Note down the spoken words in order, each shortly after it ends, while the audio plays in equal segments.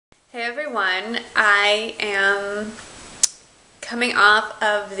Hey everyone, I am coming off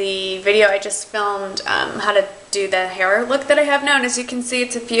of the video I just filmed how to do the hair look that I have now, and as you can see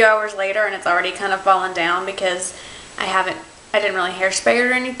it's a few hours later and it's already kind of fallen down because I didn't really hairspray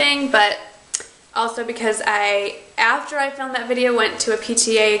or anything, but also because after I filmed that video, went to a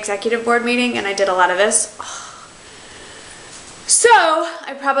PTA executive board meeting and I did a lot of this. So,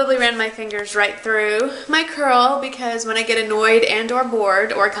 I probably ran my fingers right through my curl because when I get annoyed and or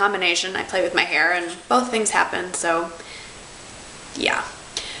bored, or a combination, I play with my hair and both things happen, so yeah.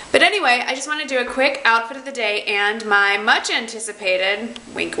 But anyway, I just want to do a quick outfit of the day and my much anticipated,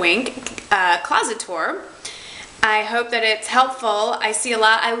 wink wink, closet tour. I hope that it's helpful. I see a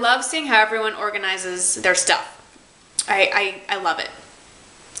lot. I love seeing how everyone organizes their stuff. I love it.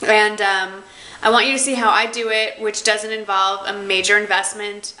 And I want you to see how I do it, which doesn't involve a major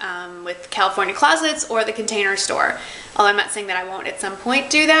investment with California Closets or the Container Store. Although I'm not saying that I won't at some point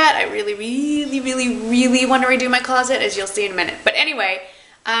do that. I really want to redo my closet, as you'll see in a minute. But anyway,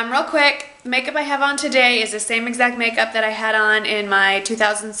 real quick, the makeup I have on today is the same exact makeup that I had on in my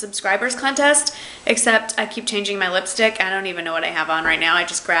 2,000 subscribers contest, except I keep changing my lipstick. I don't even know what I have on right now. I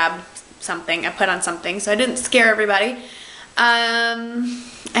just grabbed something, I put on something, so I didn't scare everybody.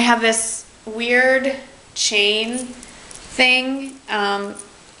 I have this weird chain thing. My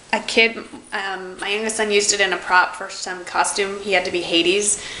youngest son used it in a prop for some costume. He had to be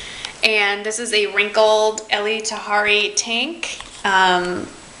Hades. And this is a wrinkled Eli Tahari tank. I'm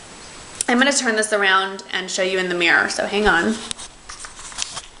going to turn this around and show you in the mirror, so hang on.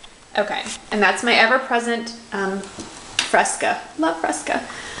 Okay, and that's my ever-present Fresca. Love Fresca.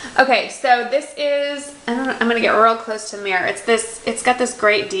 Okay, so this is, I'm going to get real close to the mirror. It's got this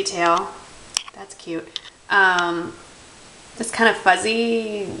great detail. That's cute. This kind of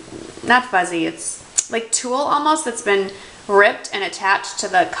fuzzy, not fuzzy, it's like tulle almost that's been ripped and attached to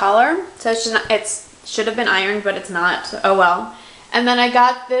the collar. So it should have been ironed, but it's not, so oh well. And then I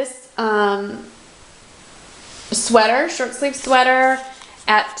got this sweater, short sleeve sweater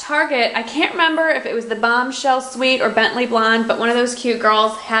at Target. I can't remember if it was the Bombshell Sweet or Bentley Blonde, but one of those cute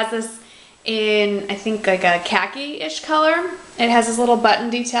girls has this in, I think, like a khaki-ish color. It has this little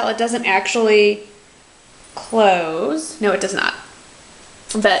button detail. It doesn't actually close. No, it does not.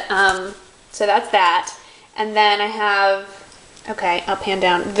 But, so that's that. And then I have, okay, I'll pan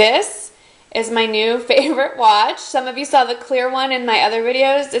down. This is my new favorite watch. Some of you saw the clear one in my other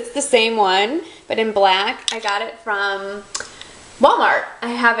videos. It's the same one, but in black. I got it from Walmart. I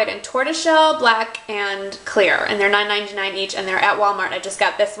have it in tortoiseshell, black, and clear, and they're $9.99 each, and they're at Walmart. I just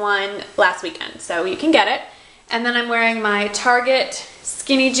got this one last weekend, so you can get it. And then I'm wearing my Target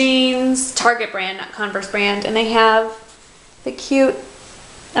skinny jeans, Target brand, not Converse brand, and they have the cute,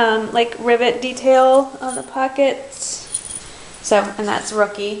 like, rivet detail on the pockets. So, and that's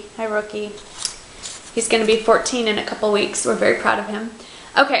Rookie. Hi, Rookie. He's going to be 14 in a couple weeks. We're very proud of him.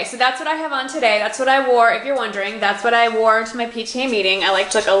 Okay, so that's what I have on today. That's what I wore, if you're wondering. That's what I wore to my PTA meeting. I like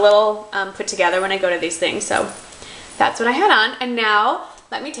to look a little put together when I go to these things. So that's what I had on. And now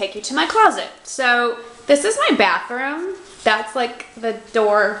let me take you to my closet. So this is my bathroom. That's like the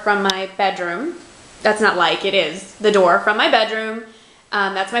door from my bedroom. That's not like, it is the door from my bedroom.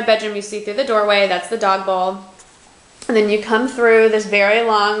 That's my bedroom. You see through the doorway. That's the dog bowl. And then you come through this very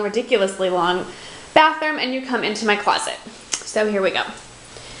long, ridiculously long bathroom and you come into my closet. So here we go.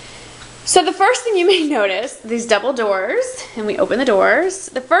 So the first thing you may notice, these double doors, and we open the doors.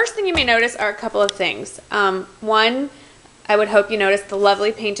 The first thing you may notice are a couple of things. One, I would hope you notice the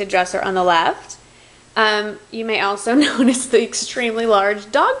lovely painted dresser on the left. You may also notice the extremely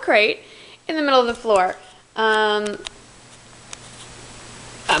large dog crate in the middle of the floor. I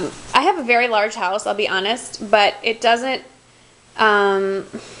have a very large house, I'll be honest, but it doesn't have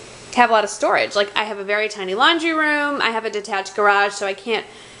a lot of storage. Like, I have a very tiny laundry room, I have a detached garage, so I can't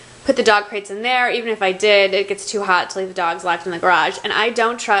put the dog crates in there. Even if I did, it gets too hot to leave the dogs locked in the garage. And I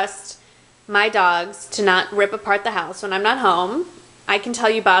don't trust my dogs to not rip apart the house when I'm not home. I can tell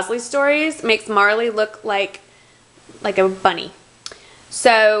you Bosley stories. Makes Marley look like a bunny.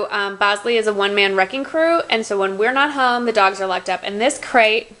 So Bosley is a one-man wrecking crew, and so when we're not home, the dogs are locked up. And this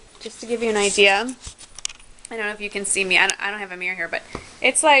crate, just to give you an idea, I don't know if you can see me. I don't have a mirror here, but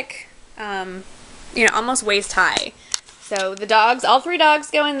it's like, you know, almost waist high. So the dogs, all three dogs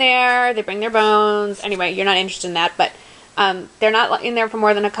go in there, they bring their bones. Anyway, you're not interested in that, but they're not in there for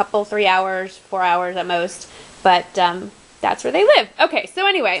more than a couple, 3 hours, 4 hours at most, but that's where they live. Okay, so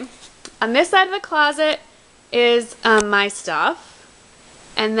anyway, on this side of the closet is my stuff,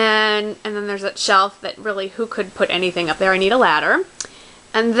 and then there's that shelf that really, who could put anything up there? I need a ladder.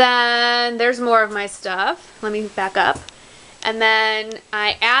 And then there's more of my stuff. Let me back up. And then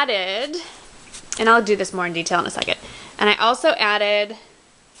I added, and I'll do this more in detail in a second, and I also added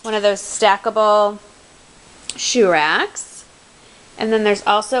one of those stackable shoe racks. And then there's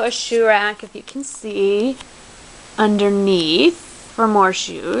also a shoe rack, if you can see, underneath for more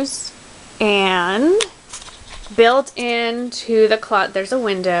shoes. And built into the closet, there's a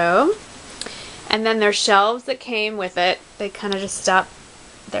window. And then there's shelves that came with it. They kind of just stop.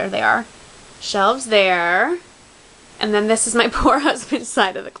 There they are. Shelves there. And then this is my poor husband's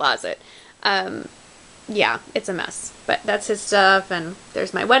side of the closet. Yeah, it's a mess. But that's his stuff. And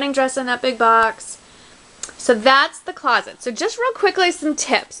there's my wedding dress in that big box. So that's the closet. So just real quickly, some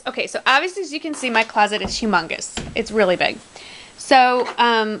tips. Okay, so obviously as you can see, my closet is humongous. It's really big. So,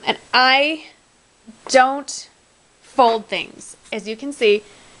 and I don't fold things. As you can see,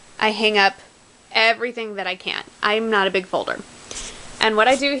 I hang up everything that I can. I'm not a big folder. And what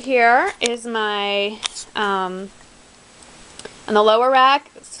I do here is my, on the lower rack,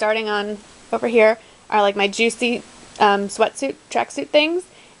 starting on over here, are like my juicy sweatsuit, tracksuit things.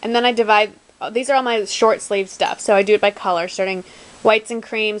 And then I divide, these are all my short sleeve stuff. So I do it by color, starting whites and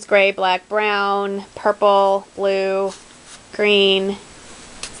creams, gray, black, brown, purple, blue, green,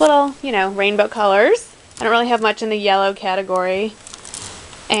 little, you know, rainbow colors. I don't really have much in the yellow category.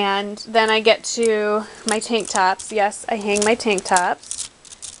 And then I get to my tank tops. Yes, I hang my tank tops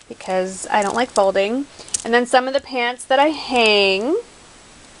because I don't like folding. And then some of the pants that I hang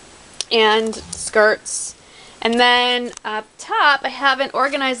and skirts. And then up top, I haven't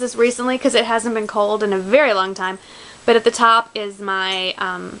organized this recently because it hasn't been cold in a very long time. But at the top is my,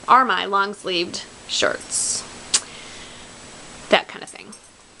 are my long-sleeved shirts. That kind of thing.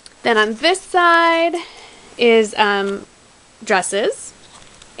 Then on this side is dresses.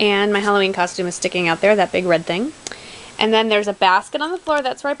 And my Halloween costume is sticking out there, that big red thing. And then there's a basket on the floor.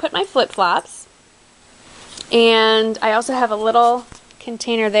 That's where I put my flip-flops. And I also have a little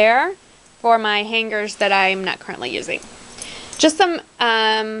container there for my hangers that I'm not currently using. Just some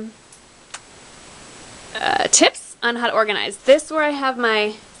tips on how to organize. This, where I have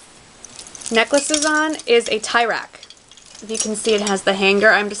my necklaces on, is a tie rack. If you can see, it has the hanger.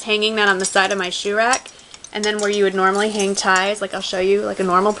 I'm just hanging that on the side of my shoe rack. And then where you would normally hang ties, like I'll show you, like a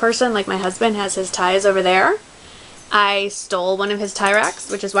normal person, like my husband has his ties over there. I stole one of his tie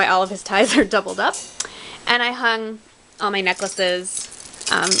racks, which is why all of his ties are doubled up. And I hung all my necklaces,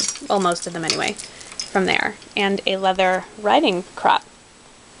 well, most of them anyway, from there. And a leather riding crop.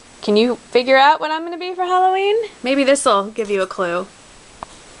 Can you figure out what I'm going to be for Halloween? Maybe this will give you a clue.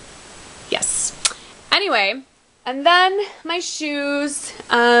 Yes. Anyway, and then my shoes,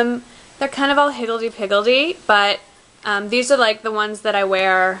 they're kind of all higgledy-piggledy, but these are like the ones that I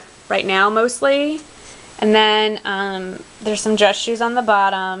wear right now mostly. And then there's some dress shoes on the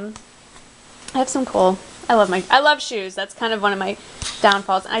bottom. I have some cool, I love shoes. That's kind of one of my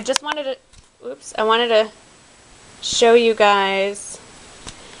downfalls. And I just wanted to, I wanted to show you guys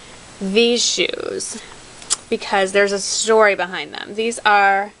these shoes because there's a story behind them. These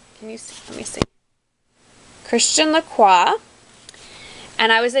are, can you see, let me see, Christian Lacroix.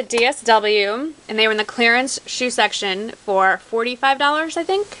 And I was at DSW, and they were in the clearance shoe section for $45, I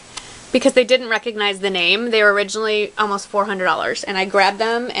think, because they didn't recognize the name. They were originally almost $400, and I grabbed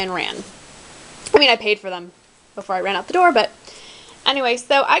them and ran. I mean, I paid for them before I ran out the door, but anyway,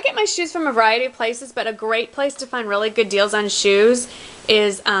 so I get my shoes from a variety of places, but a great place to find really good deals on shoes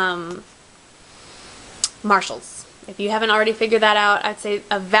is Marshall's. If you haven't already figured that out, I'd say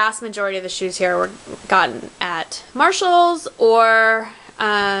a vast majority of the shoes here were gotten at Marshall's, or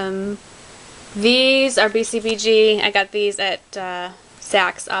these are BCBG. I got these at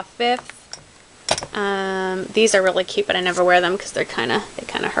Saks off 5th. These are really cute, but I never wear them because they kind of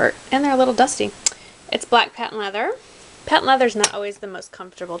hurt, and they're a little dusty. It's black patent leather. Patent leather's not always the most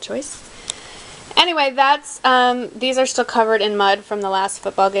comfortable choice. Anyway, that's these are still covered in mud from the last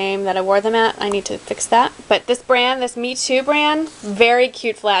football game that I wore them at. I need to fix that. But this brand, this Me Too brand, very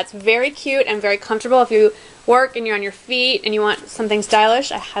cute flats. Very cute and very comfortable. If you work and you're on your feet and you want something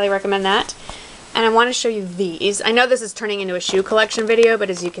stylish, I highly recommend that. And I want to show you these. I know this is turning into a shoe collection video, but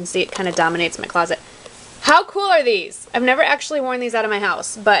as you can see, it kind of dominates my closet. How cool are these? I've never actually worn these out of my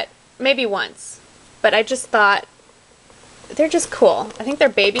house, but maybe once. But I just thought, they're just cool. I think they're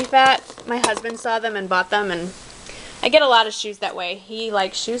baby fat. My husband saw them and bought them, and I get a lot of shoes that way. He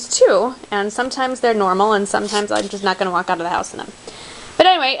likes shoes too, and sometimes they're normal, and sometimes I'm just not going to walk out of the house in them. But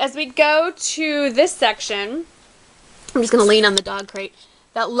anyway, as we go to this section, I'm just going to lean on the dog crate.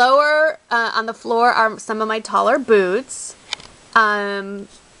 That lower on the floor are some of my taller boots,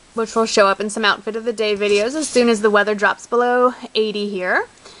 which will show up in some outfit of the day videos as soon as the weather drops below 80 here.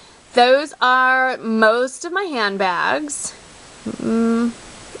 Those are most of my handbags.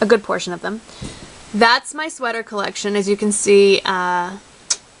 a good portion of them. That's my sweater collection. As you can see, not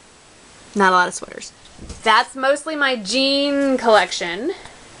a lot of sweaters. That's mostly my jean collection.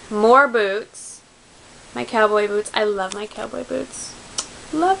 More boots. My cowboy boots. I love my cowboy boots.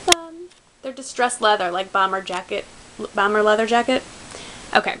 Love them. They're distressed leather, like bomber leather jacket.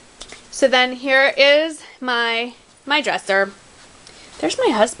 Okay, so then here is my dresser. There's my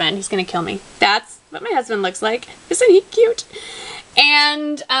husband. He's gonna kill me. That's what my husband looks like. Isn't he cute?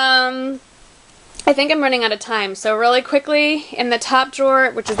 And I think I'm running out of time, so really quickly, in the top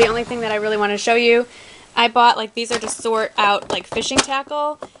drawer, which is the only thing that I really want to show you, I bought, like, these are to sort out, like, fishing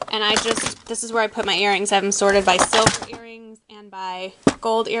tackle, and this is where I put my earrings. I have them sorted by silver earrings and by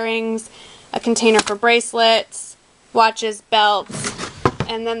gold earrings, a container for bracelets, watches, belts,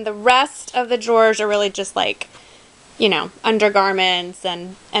 and then the rest of the drawers are really just, like, you know, undergarments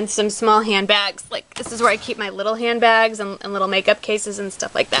and some small handbags. Like, this is where I keep my little handbags and little makeup cases and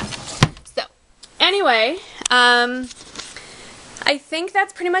stuff like that. So, anyway, I think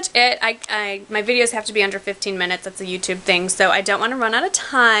that's pretty much it. My videos have to be under 15 minutes. That's a YouTube thing, so I don't want to run out of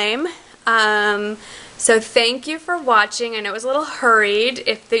time. So thank you for watching. I know it was a little hurried.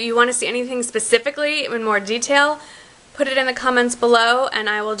 If you want to see anything specifically in more detail, put it in the comments below and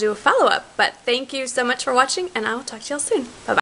I will do a follow-up. But thank you so much for watching, and I will talk to y'all soon. Bye-bye.